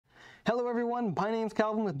Hello everyone, my name's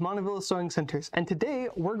Calvin with Montavilla Sewing Centers, and today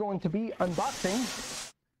we're going to be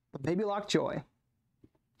unboxing the Baby Lock Joy.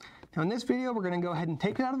 Now in this video we're going to go ahead and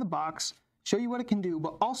take it out of the box, show you what it can do,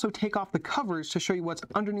 but also take off the covers to show you what's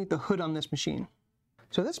underneath the hood on this machine.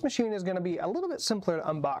 So this machine is going to be a little bit simpler to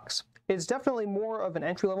unbox. It's definitely more of an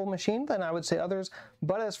entry-level machine than I would say others,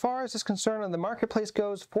 but as far as it's concerned and the marketplace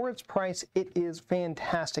goes, for its price, it is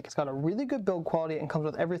fantastic. It's got a really good build quality and comes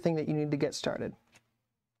with everything that you need to get started.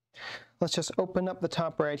 Let's just open up the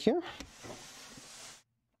top right here.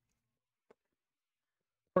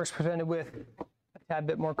 First presented with a tad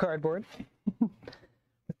bit more cardboard. With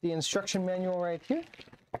the instruction manual right here,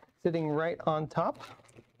 sitting right on top.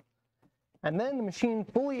 And then the machine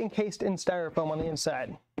fully encased in styrofoam on the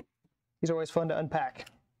inside. These are always fun to unpack.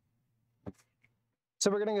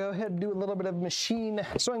 So we're going to go ahead and do a little bit of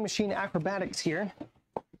sewing machine acrobatics here.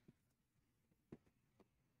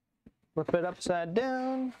 Flip it upside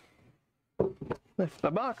down. Lift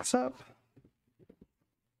the box up.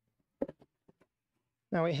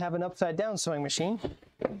 Now we have an upside down sewing machine.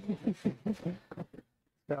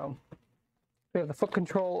 So we have the foot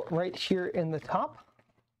control right here in the top.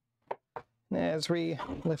 As we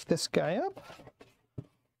lift this guy up,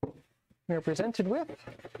 we are presented with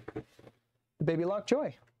the Baby Lock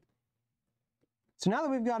Joy. So now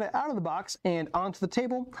that we've got it out of the box and onto the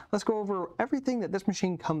table, let's go over everything that this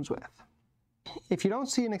machine comes with. If you don't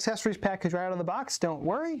see an accessories package right out of the box, don't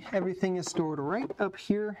worry. Everything is stored right up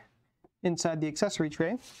here inside the accessory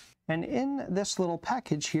tray. And in this little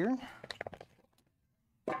package here,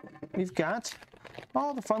 we've got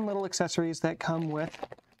all the fun little accessories that come with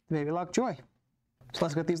the Baby Lock Joy. So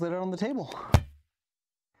let's get these laid out on the table.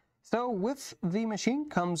 So with the machine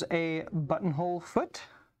comes a buttonhole foot.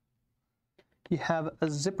 You have a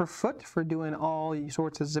zipper foot for doing all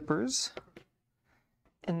sorts of zippers.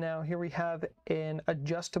 And now here we have an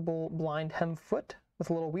adjustable blind hem foot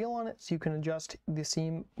with a little wheel on it so you can adjust the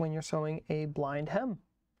seam when you're sewing a blind hem.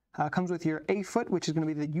 Comes with your A foot, which is going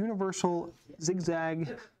to be the universal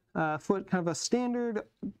zigzag foot, kind of a standard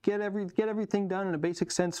get everything done in a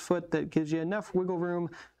basic sense foot that gives you enough wiggle room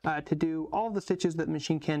to do all the stitches that the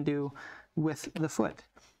machine can do with the foot.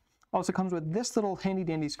 Also comes with this little handy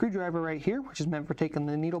dandy screwdriver right here, which is meant for taking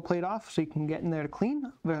the needle plate off so you can get in there to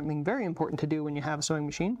clean. Something very important to do when you have a sewing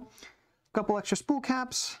machine. A couple extra spool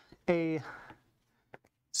caps, a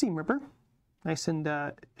seam ripper, nice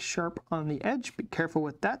and sharp on the edge. Be careful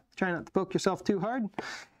with that. Try not to poke yourself too hard.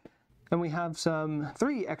 And we have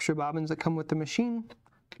 3 extra bobbins that come with the machine.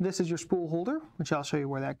 This is your spool holder, which I'll show you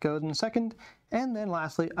where that goes in a second. And then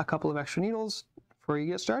lastly, a couple of extra needles before you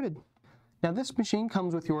get started. Now this machine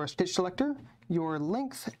comes with your stitch selector, your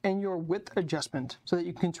length, and your width adjustment so that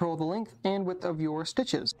you can control the length and width of your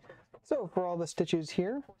stitches. So for all the stitches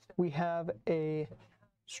here, we have a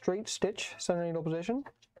straight stitch center needle position,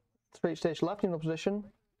 straight stitch left needle position,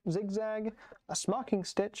 zigzag, a smocking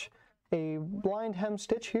stitch, a blind hem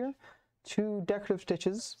stitch here, 2 decorative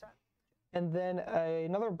stitches, and then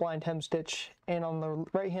another blind hem stitch, and on the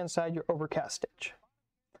right hand side your overcast stitch.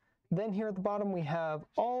 Then here at the bottom we have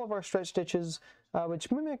all of our stretch stitches, which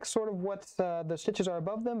mimic sort of what the stitches are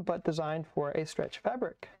above them, but designed for a stretch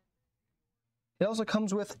fabric. It also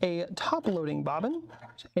comes with a top-loading bobbin,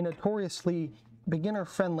 a notoriously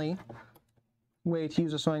beginner-friendly way to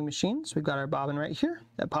use a sewing machine. So we've got our bobbin right here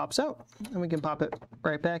that pops out, and we can pop it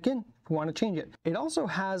right back in if we want to change it. It also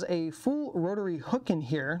has a full rotary hook in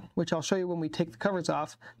here, which I'll show you when we take the covers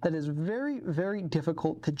off, that is very, very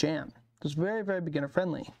difficult to jam. It's very, very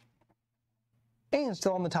beginner-friendly. And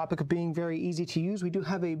still on the topic of being very easy to use, we do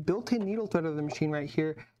have a built-in needle threader of the machine right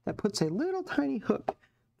here that puts a little tiny hook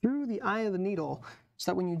through the eye of the needle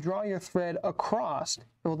so that when you draw your thread across,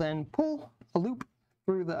 it will then pull a loop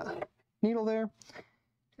through the needle there,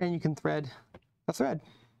 and you can thread a thread.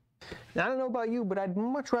 Now, I don't know about you, but I'd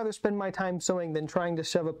much rather spend my time sewing than trying to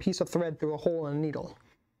shove a piece of thread through a hole in a needle.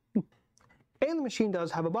 And the machine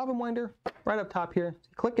does have a bobbin winder right up top here. So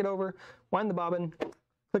you click it over, wind the bobbin,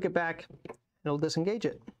 click it back, it'll disengage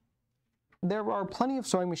it. There are plenty of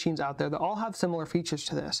sewing machines out there that all have similar features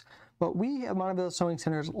to this, but we at Montavilla Sewing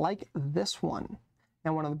Centers like this one.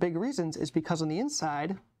 And one of the big reasons is because on the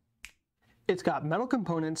inside, it's got metal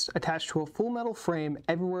components attached to a full metal frame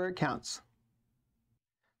everywhere it counts.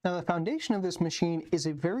 Now the foundation of this machine is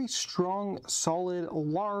a very strong, solid,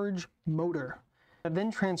 large motor that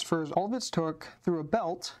then transfers all of its torque through a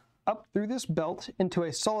belt up through this belt into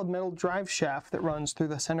a solid metal drive shaft that runs through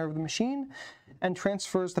the center of the machine and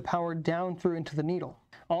transfers the power down through into the needle,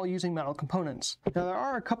 all using metal components. Now there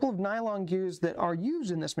are a couple of nylon gears that are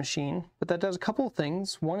used in this machine, but that does a couple of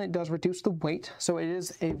things. One, it does reduce the weight, so it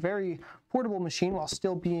is a very portable machine while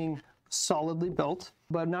still being solidly built,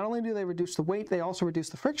 but not only do they reduce the weight, they also reduce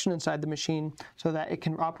the friction inside the machine so that it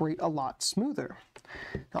can operate a lot smoother.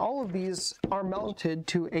 Now, all of these are mounted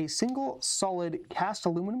to a single solid cast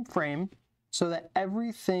aluminum frame so that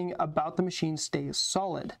everything about the machine stays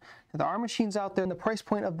solid. Now, there are machines out there in the price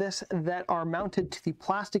point of this that are mounted to the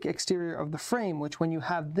plastic exterior of the frame, which when you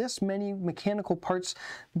have this many mechanical parts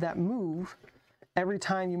that move every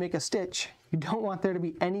time you make a stitch, you don't want there to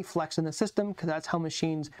be any flex in the system because that's how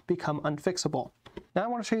machines become unfixable. Now I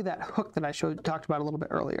want to show you that hook that I talked about a little bit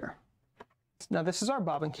earlier. Now this is our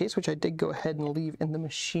bobbin case, which I did go ahead and leave in the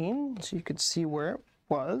machine so you could see where it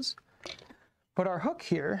was. But our hook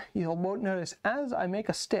here, you'll notice as I make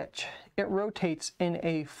a stitch, it rotates in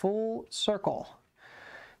a full circle.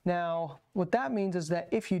 Now, what that means is that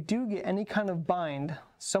if you do get any kind of bind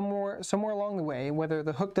somewhere along the way, whether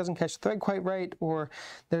the hook doesn't catch the thread quite right or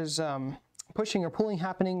there's pushing or pulling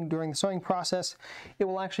happening during the sewing process, it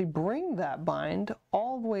will actually bring that bind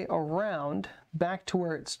all the way around back to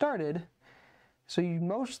where it started. So you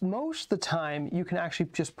most of the time, you can actually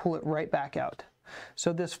just pull it right back out.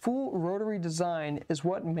 So this full rotary design is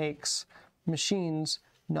what makes machines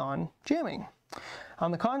non-jamming.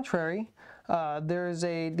 On the contrary,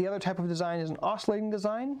 the other type of design is an oscillating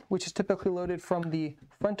design, which is typically loaded from the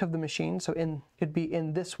front of the machine, so it'd be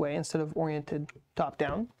in this way instead of oriented top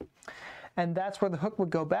down. And that's where the hook would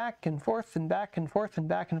go back and forth and back and forth and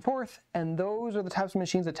back and forth, and those are the types of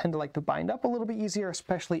machines that tend to like to bind up a little bit easier,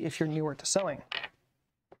 especially if you're newer to sewing.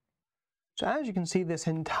 So as you can see, this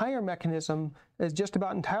entire mechanism is just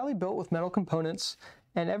about entirely built with metal components,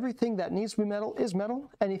 and everything that needs to be metal is metal.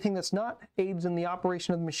 Anything that's not aids in the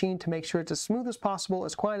operation of the machine to make sure it's as smooth as possible,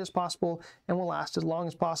 as quiet as possible, and will last as long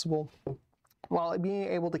as possible, while being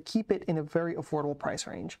able to keep it in a very affordable price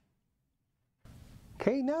range.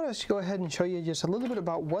 Okay, now let's go ahead and show you just a little bit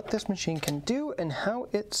about what this machine can do and how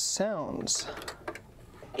it sounds.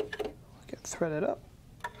 Get threaded up.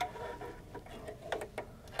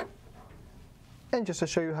 And just to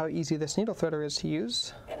show you how easy this needle threader is to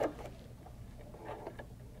use.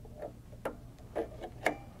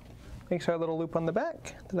 Makes our little loop on the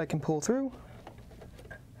back that I can pull through.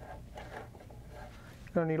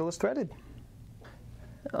 Our needle is threaded.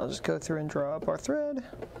 I'll just go through and draw up our thread.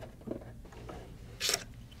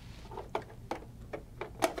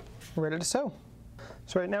 We're ready to sew.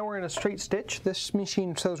 So right now we're in a straight stitch. This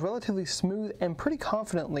machine sews relatively smooth and pretty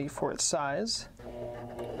confidently for its size.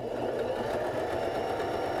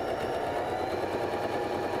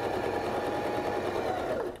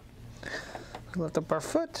 Lift up our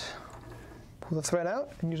foot, pull the thread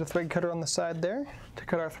out, and use a thread cutter on the side there to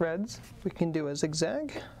cut our threads. We can do a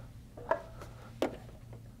zigzag.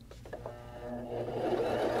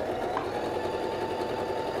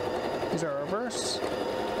 Use our reverse.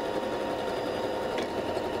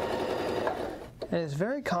 And it's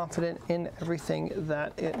very confident in everything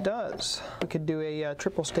that it does. We could do a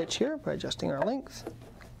triple stitch here by adjusting our length.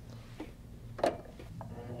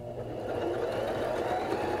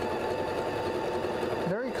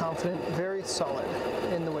 Very confident, very solid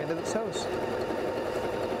in the way that it sews.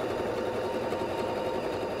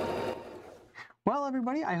 Well,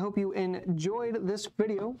 everybody, I hope you enjoyed this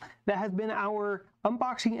video. That has been our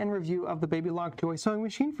unboxing and review of the Baby Lockjoy sewing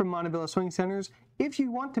machine from Montavilla Sewing Centers. If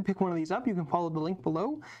you want to pick one of these up, you can follow the link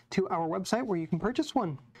below to our website where you can purchase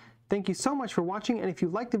one. Thank you so much for watching, and if you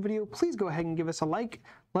liked the video, please go ahead and give us a like.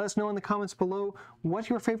 Let us know in the comments below what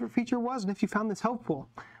your favorite feature was and if you found this helpful.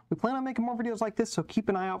 We plan on making more videos like this, so keep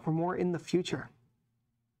an eye out for more in the future.